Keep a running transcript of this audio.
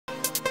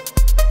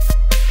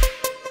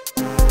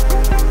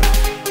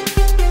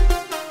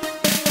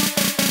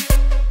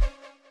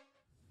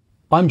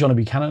I'm Jono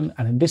Buchanan,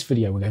 and in this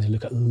video we're going to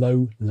look at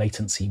low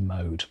latency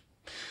mode.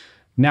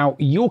 Now,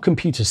 your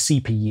computer's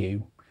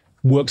CPU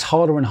works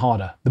harder and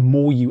harder the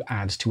more you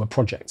add to a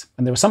project.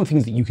 And there are some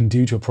things that you can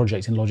do to a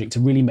project in Logic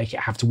to really make it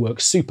have to work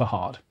super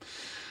hard.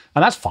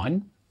 And that's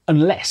fine,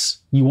 unless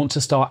you want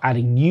to start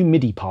adding new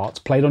MIDI parts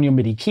played on your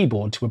MIDI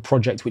keyboard to a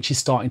project which is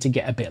starting to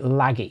get a bit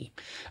laggy.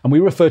 And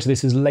we refer to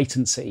this as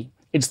latency.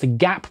 It's the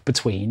gap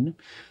between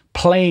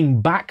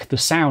playing back the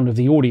sound of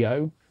the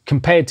audio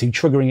compared to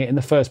triggering it in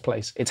the first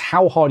place. It's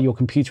how hard your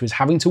computer is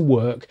having to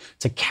work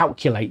to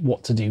calculate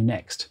what to do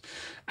next.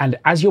 And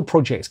as your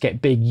projects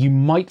get big, you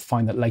might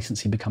find that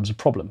latency becomes a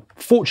problem.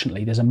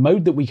 Fortunately, there's a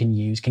mode that we can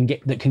use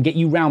that can get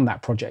you around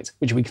that project,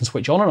 which we can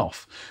switch on and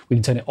off. We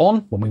can turn it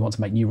on when we want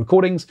to make new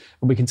recordings,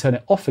 and we can turn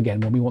it off again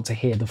when we want to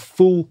hear the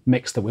full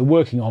mix that we're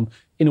working on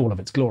in all of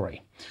its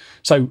glory.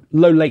 So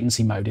low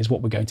latency mode is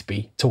what we're going to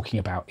be talking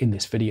about in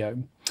this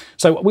video.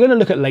 So we're going to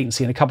look at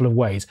latency in a couple of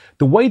ways.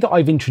 The way that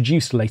I've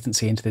introduced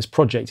latency into this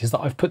project is that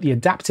I've put the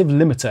adaptive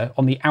limiter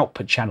on the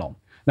output channel.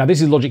 Now,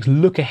 this is Logic's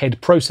look-ahead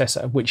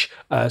processor, which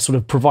sort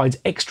of provides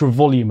extra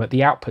volume at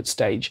the output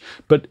stage,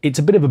 but it's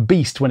a bit of a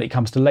beast when it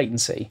comes to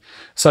latency.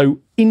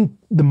 So in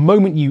the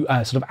moment you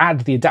sort of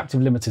add the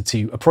adaptive limiter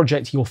to a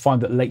project, you'll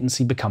find that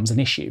latency becomes an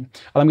issue. And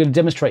I'm going to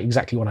demonstrate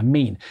exactly what I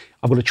mean.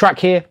 I've got a track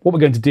here. What we're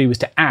going to do is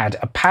to add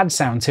a pad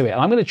sound to it.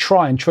 And I'm going to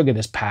try and trigger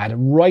this pad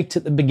right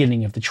at the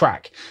beginning of the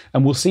track,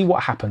 and we'll see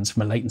what happens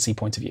from a latency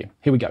point of view.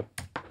 Here we go.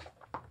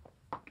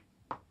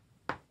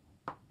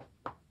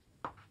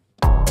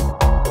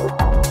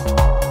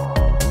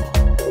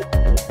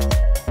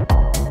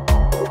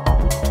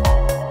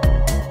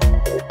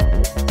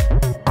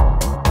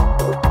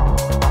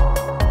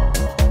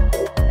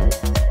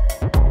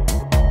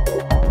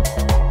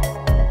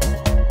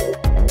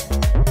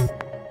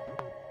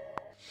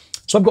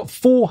 So I've got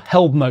 4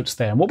 held notes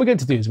there, and what we're going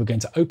to do is we're going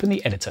to open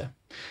the editor,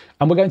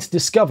 and we're going to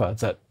discover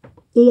that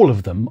all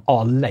of them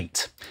are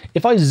late.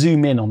 If I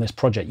zoom in on this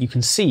project, you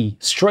can see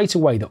straight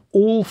away that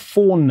all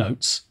 4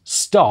 notes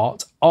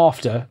start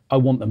after I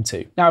want them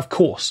to. Now, of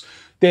course,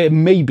 there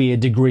may be a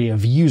degree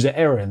of user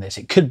error in this.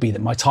 It could be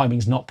that my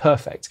timing's not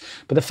perfect,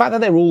 but the fact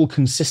that they're all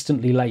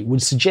consistently late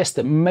would suggest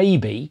that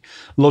maybe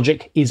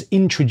Logic is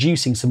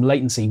introducing some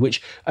latency,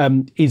 which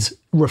is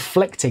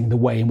reflecting the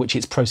way in which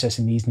it's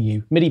processing these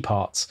new MIDI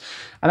parts.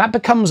 And that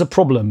becomes a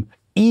problem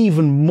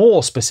even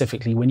more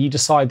specifically when you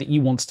decide that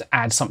you want to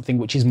add something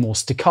which is more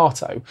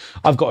staccato.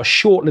 I've got a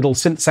short little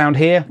synth sound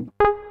here,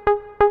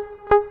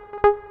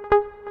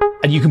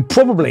 and you can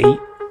probably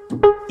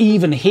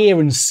even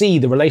hear and see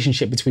the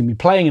relationship between me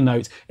playing a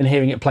note and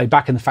hearing it play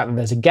back and the fact that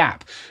there's a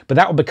gap. But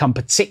that would become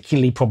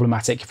particularly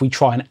problematic if we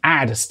try and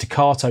add a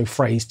staccato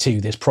phrase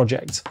to this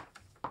project.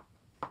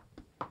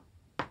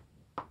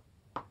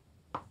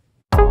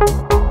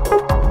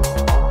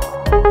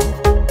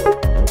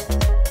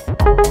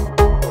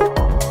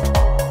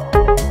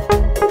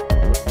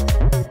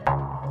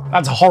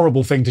 That's a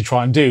horrible thing to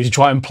try and do, to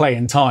try and play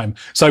in time.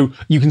 So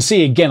you can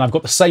see again, I've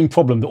got the same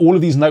problem, that all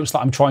of these notes that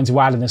I'm trying to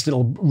add in this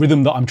little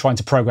rhythm that I'm trying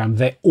to program,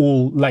 they're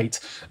all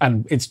late,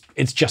 and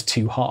it's just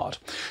too hard.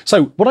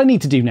 So what I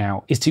need to do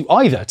now is to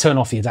either turn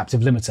off the adaptive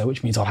limiter,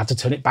 which means I'll have to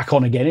turn it back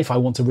on again if I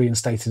want to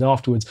reinstate it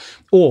afterwards,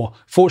 or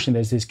fortunately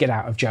there's this get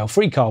out of jail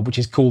free card, which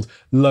is called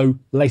low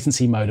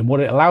latency mode. And what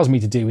it allows me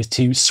to do is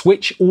to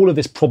switch all of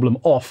this problem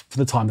off for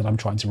the time that I'm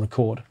trying to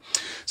record.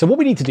 So what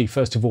we need to do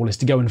first of all is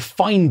to go and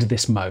find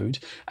this mode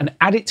and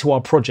add it to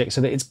our project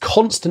so that it's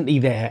constantly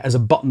there as a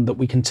button that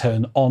we can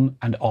turn on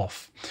and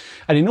off.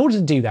 And in order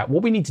to do that,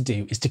 what we need to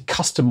do is to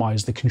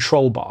customize the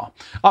control bar.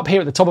 Up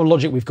here at the top of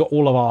Logic, we've got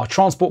all of our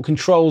transport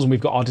controls, and we've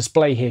got our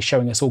display here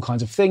showing us all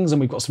kinds of things, and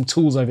we've got some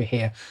tools over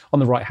here on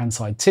the right-hand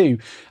side too.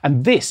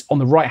 And this on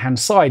the right-hand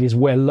side is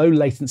where low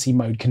latency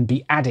mode can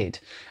be added.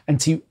 And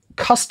to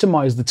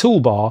customize the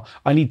toolbar,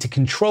 I need to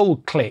control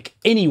click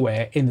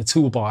anywhere in the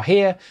toolbar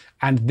here,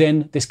 and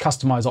then this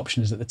customize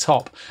option is at the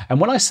top. And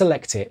when I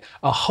select it,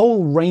 a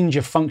whole range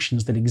of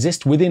functions that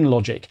exist within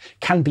Logic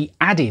can be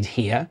added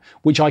here,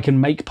 which I can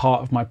make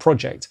part of my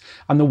project.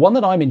 And the one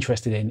that I'm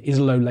interested in is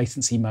low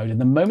latency mode. And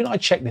the moment I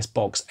check this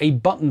box, a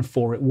button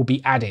for it will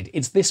be added.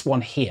 It's this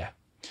one here.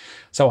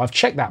 So I've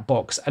checked that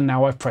box, and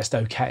now I've pressed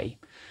OK.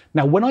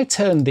 Now, when I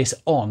turn this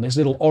on, this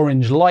little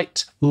orange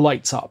light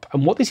lights up.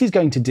 And what this is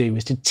going to do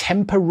is to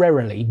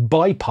temporarily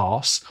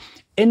bypass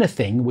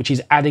anything which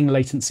is adding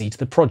latency to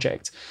the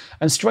project.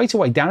 And straight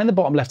away, down in the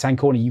bottom left-hand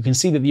corner, you can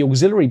see that the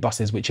auxiliary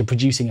buses, which are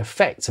producing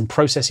effects and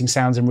processing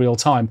sounds in real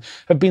time,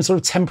 have been sort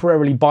of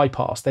temporarily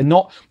bypassed. They're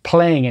not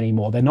playing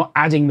anymore. They're not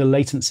adding the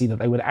latency that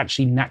they would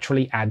actually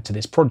naturally add to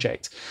this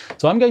project.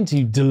 So I'm going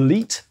to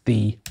delete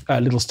the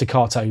little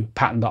staccato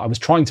pattern that I was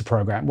trying to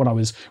program when I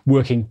was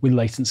working with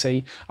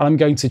latency. And I'm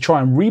going to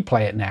try and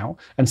replay it now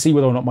and see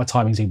whether or not my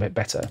timing's a bit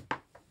better.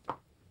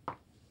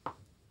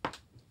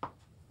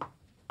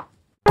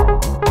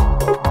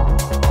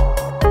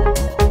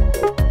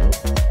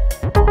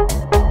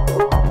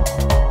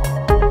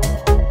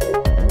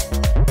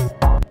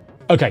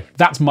 Okay,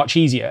 that's much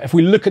easier. If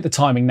we look at the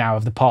timing now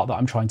of the part that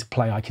I'm trying to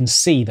play, I can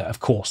see that, of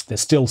course, there's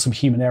still some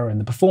human error in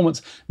the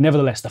performance.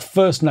 Nevertheless, the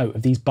first note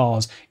of these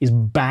bars is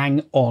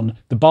bang on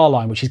the bar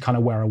line, which is kind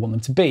of where I want them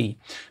to be.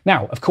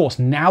 Now, of course,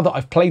 now that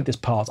I've played this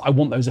part, I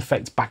want those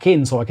effects back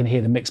in so I can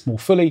hear the mix more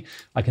fully.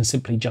 I can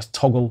simply just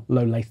toggle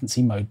low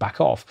latency mode back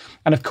off.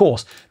 And of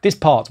course, this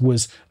part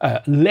was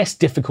less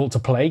difficult to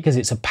play because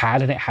it's a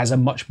pad and it has a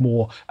much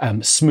more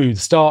smooth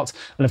start.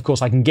 And of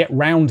course, I can get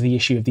round the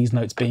issue of these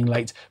notes being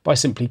late by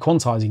simply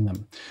quantizing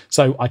them.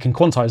 So I can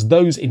quantize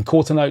those in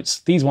quarter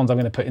notes. These ones I'm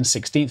going to put in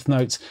 16th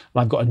notes.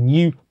 And I've got a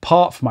new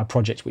part for my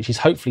project, which is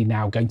hopefully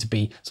now going to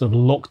be sort of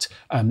locked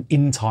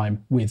in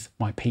time with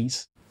my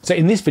piece. So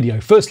in this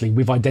video, firstly,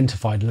 we've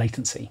identified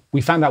latency.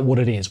 We found out what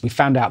it is. We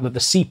found out that the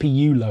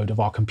CPU load of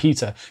our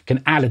computer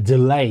can add a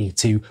delay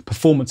to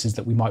performances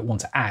that we might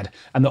want to add,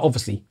 and that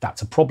obviously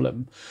that's a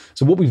problem.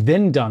 So what we've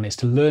then done is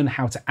to learn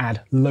how to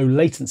add low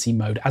latency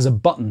mode as a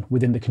button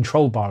within the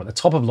control bar at the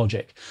top of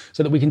Logic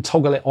so that we can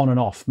toggle it on and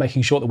off,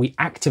 making sure that we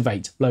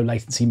activate low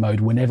latency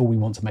mode whenever we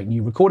want to make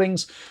new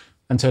recordings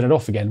and turn it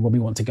off again when we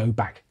want to go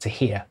back to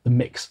hear the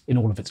mix in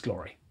all of its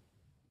glory.